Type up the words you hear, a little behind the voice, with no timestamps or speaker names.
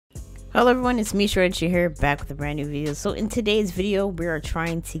Hello everyone, it's me Cordite here, back with a brand new video. So in today's video, we are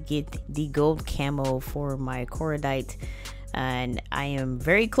trying to get the gold camo for my Cordite, and I am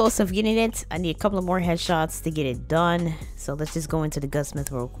very close of getting it. I need a couple of more headshots to get it done. So let's just go into the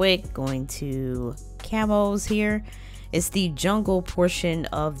gunsmith real quick. Going to camos here. It's the jungle portion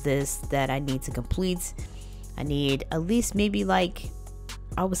of this that I need to complete. I need at least maybe like,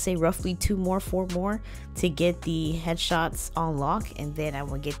 I would say roughly 4 more to get the headshots on lock, and then I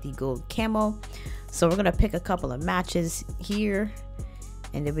will get the gold camo. So we're gonna pick a couple of matches here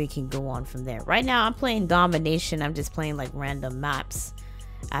and then we can go on from there. Right now I'm playing domination. I'm just playing like random maps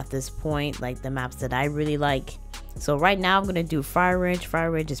at this point, like the maps that I really like. So right now I'm gonna do Fire Ridge.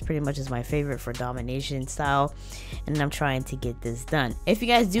 Fire Ridge is pretty much my favorite for domination style, and I'm trying to get this done. If you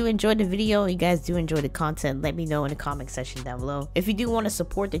guys do enjoy the video, you guys do enjoy the content, let me know in the comment section down below. If you do want to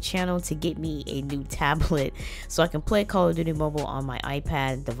support the channel to get me a new tablet so I can play Call of Duty Mobile on my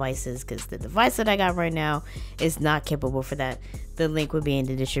iPad devices, because the device that I got right now is not capable for that, the link will be in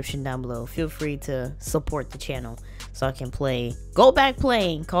the description down below. Feel free to support the channel so I can go back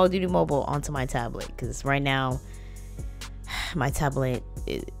playing Call of Duty Mobile onto my tablet, because right now my tablet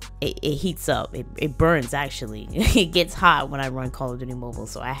it heats up, it burns actually. It gets hot when I run Call of Duty Mobile,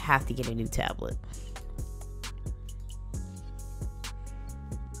 so I have to get a new tablet.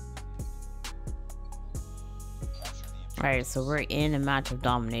 Alright, so we're in a match of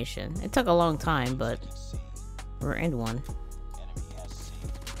domination. It took a long time, but we're in one.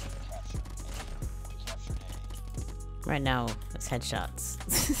 Right now it's headshots.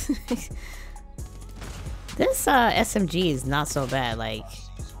 This SMG is not so bad. Like,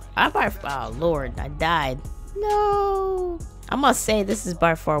 oh lord, I died. No, I must say this is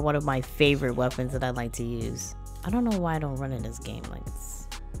by far one of my favorite weapons that I like to use. I don't know why I don't run in this game like this.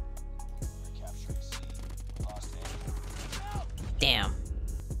 Damn.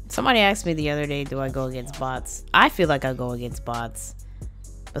 Somebody asked me the other day, do I go against bots? I feel like I go against bots,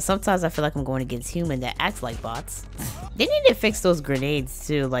 but sometimes I feel like I'm going against human that acts like bots. They need to fix those grenades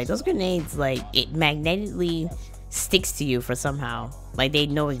too. Like, those grenades, like, it magnetically sticks to you for somehow. Like, they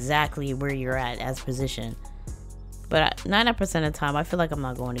know exactly where you're at as position. But 90% of the time, I feel like I'm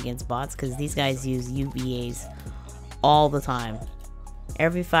not going against bots, because these guys use UVAs all the time.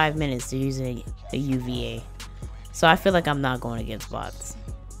 Every 5 minutes, they're using a UVA. So I feel like I'm not going against bots.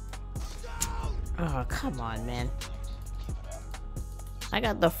 Oh, come on, man. I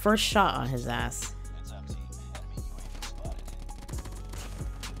got the first shot on his ass.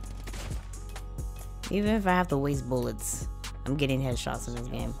 Even if I have to waste bullets, I'm getting headshots in this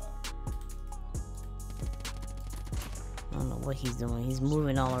game. I don't know what he's doing. He's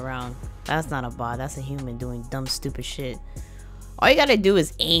moving all around. That's not a bot. That's a human doing dumb, stupid shit. All you gotta do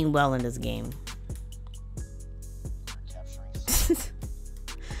is aim well in this game.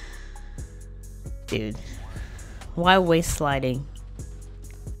 Dude, why waste sliding?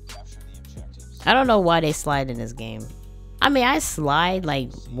 I don't know why they slide in this game. I mean, I slide like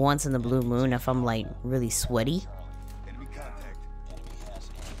once in the blue moon if I'm like really sweaty.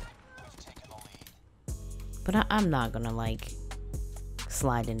 But I'm not gonna like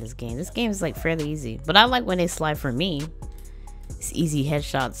slide in this game. This game is like fairly easy. But I like when they slide for me. It's easy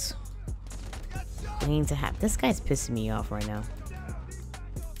headshots. I need to have. This guy's pissing me off right now.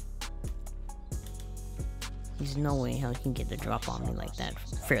 There's no way how he can get the drop on me like that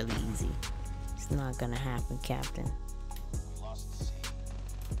fairly easy. It's not gonna happen, Captain.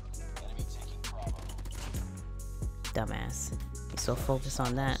 Dumbass. He's so focused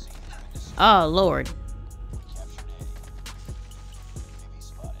on that. Oh lord.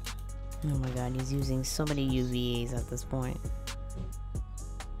 Oh my god, he's using so many UVAs at this point.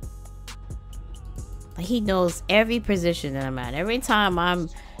 Like, he knows every position that I'm at. Every time I'm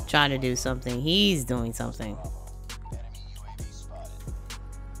trying to do something, he's doing something.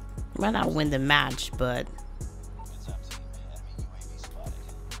 Might not win the match, but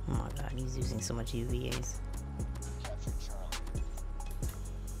oh my god, he's using so much UVAs.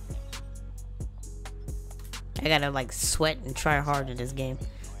 I gotta like sweat and try hard in this game.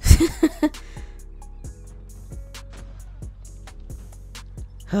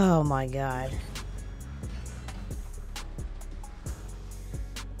 Oh my god.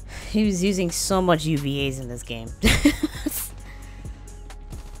 He was using so much UVAs in this game.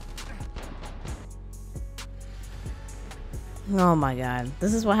 Oh my god.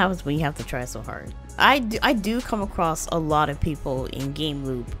 This is what happens when you have to try so hard. I do come across a lot of people in game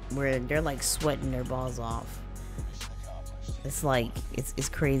loop where they're like sweating their balls off. It's like, it's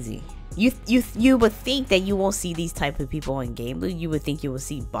crazy. You would think that you won't see these type of people in game loop. You would think you will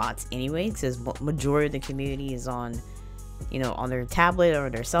see bots anyway, because majority of the community is on you know, on their tablet or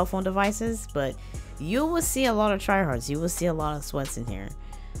their cell phone devices, but you will see a lot of tryhards. You will see a lot of sweats in here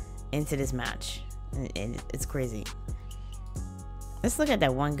into this match, and it's crazy. Let's look at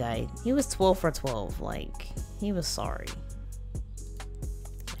that one guy. He was 12 for 12. Like, he was sorry.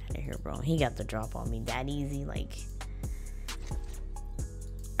 Get out of here, bro. He got the drop on me that easy. Like,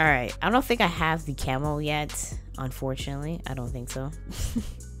 all right. I don't think I have the camo yet. Unfortunately, I don't think so.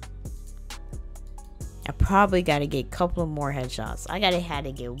 I probably got to get a couple of more headshots. I had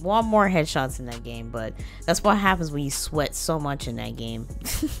to get one more headshots in that game, but that's what happens when you sweat so much in that game.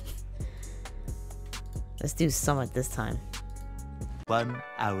 Let's do Summit this time. 1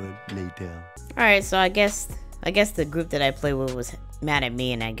 hour later. All right, so I guess the group that I played with was mad at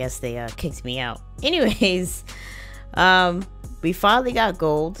me, and I guess they kicked me out. Anyways, we finally got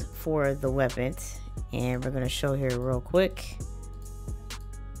gold for the weapons, and we're gonna show here real quick.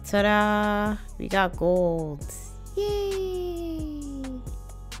 Ta-da! We got gold. Yay!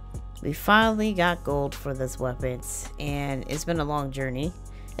 We finally got gold for this weapons, and it's been a long journey.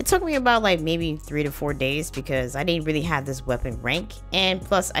 It took me about like maybe 3 to 4 days because I didn't really have this weapon rank, and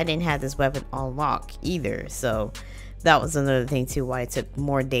plus I didn't have this weapon on lock either, so that was another thing too why it took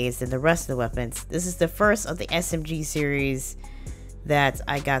more days than the rest of the weapons. This is the first of the SMG series that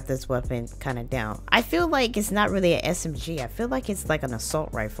I got this weapon kind of down. I feel like it's not really an SMG. I feel like it's like an assault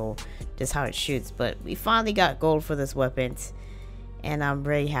rifle, just how it shoots. But we finally got gold for this weapon, and I'm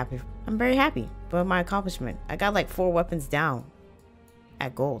very happy. I'm very happy with my accomplishment. I got like 4 weapons down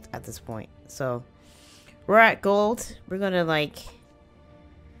at gold at this point. So we're at gold. We're gonna like,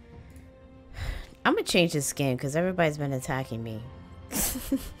 I'm gonna change this skin because everybody's been attacking me.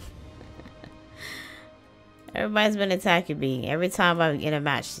 Everybody's been attacking me every time I'm in a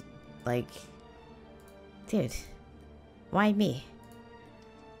match. Like, dude, why me?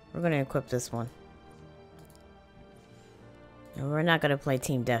 We're gonna equip this one, and we're not gonna play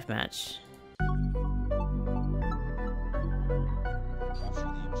team deathmatch.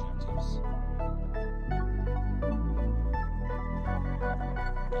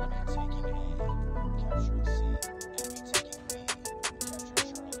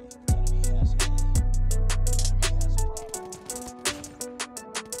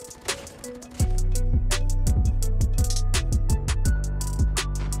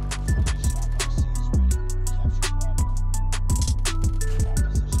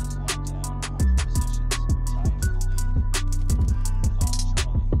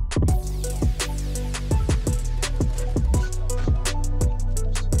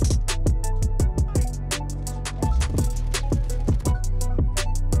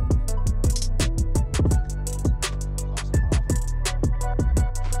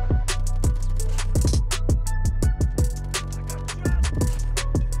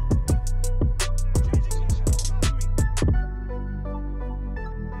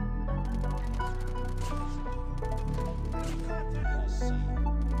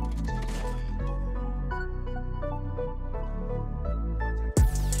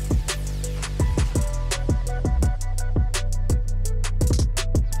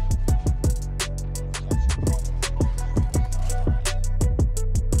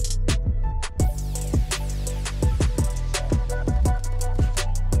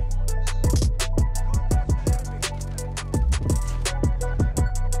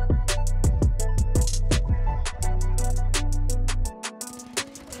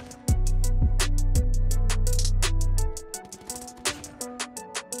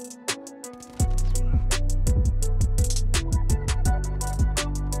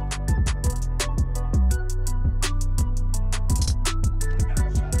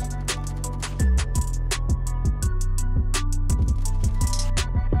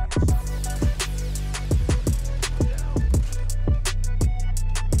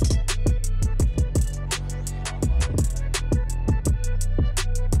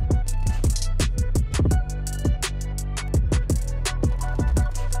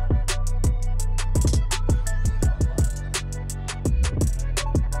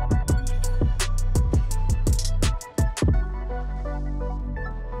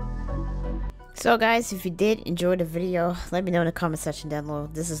 So guys, if you did enjoy the video, let me know in the comment section down below.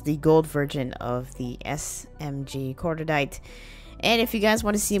 This is the gold version of the SMG Cordite. And if you guys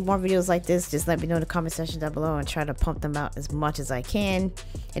want to see more videos like this, just let me know in the comment section down below and try to pump them out as much as I can.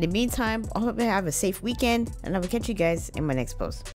 In the meantime, I hope you have a safe weekend, and I will catch you guys in my next post.